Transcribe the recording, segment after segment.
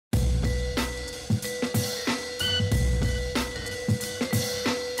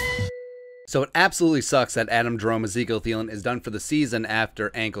So it absolutely sucks that Adam Ezekiel Thielen is done for the season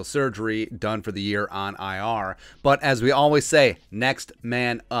after ankle surgery, done for the year on IR. But as we always say, next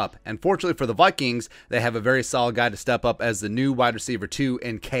man up. And fortunately for the Vikings, they have a very solid guy to step up as the new wide receiver 2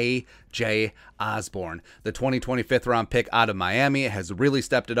 in KJ Osborn. The 2020 5th-round pick out of Miami has really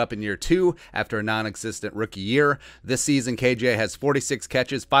stepped it up in year 2 after a non-existent rookie year. This season, KJ has 46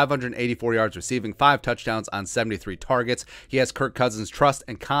 catches, 584 yards receiving, 5 touchdowns on 73 targets. He has Kirk Cousins' trust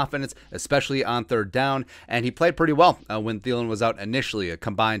and confidence, especially on third down, and he played pretty well when Thielen was out initially. A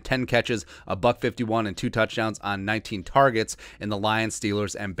combined 10 catches, a $151, and 2 touchdowns on 19 targets in the Lions,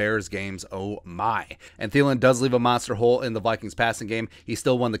 Steelers, and Bears games. Oh my. And Thielen does leave a monster hole in the Vikings passing game. He's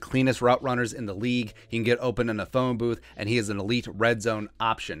still one of the cleanest route runners in the league. He can get open in a phone booth, and he is an elite red zone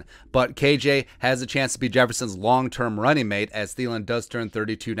option. But KJ has a chance to be Jefferson's long-term running mate as Thielen does turn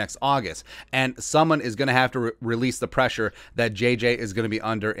 32 next August. And someone is going to have to release the pressure that JJ is going to be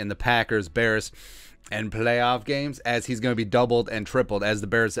under in the Packers, Bears, and playoff games, as he's going to be doubled and tripled, as the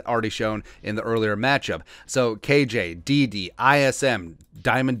Bears had already shown in the earlier matchup. So KJ, DD, ISM,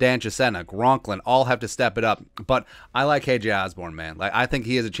 Diamond Dan Chisena, Gronklin all have to step it up. But I like KJ Osborn, man. I think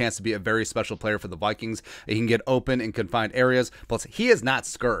he has a chance to be a very special player for the Vikings. He can get open in confined areas. Plus, he is not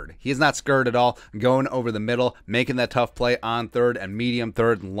scared. He is not scared at all, going over the middle, making that tough play on third and medium,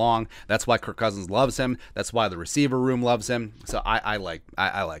 third and long. That's why Kirk Cousins loves him. That's why the receiver room loves him. So I like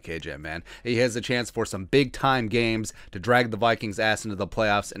KJ, man. He has a chance for some big-time games to drag the Vikings' ass into the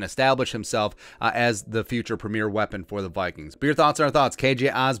playoffs and establish himself as the future premier weapon for the Vikings. But your thoughts are our thoughts.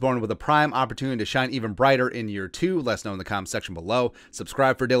 KJ Osborn with a prime opportunity to shine even brighter in year 2. Let us know in the comment section below.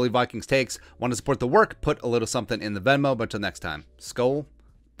 Subscribe for daily Vikings takes. Want to support the work? Put a little something in the Venmo. But until next time, Skol,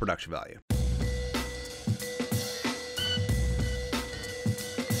 production value.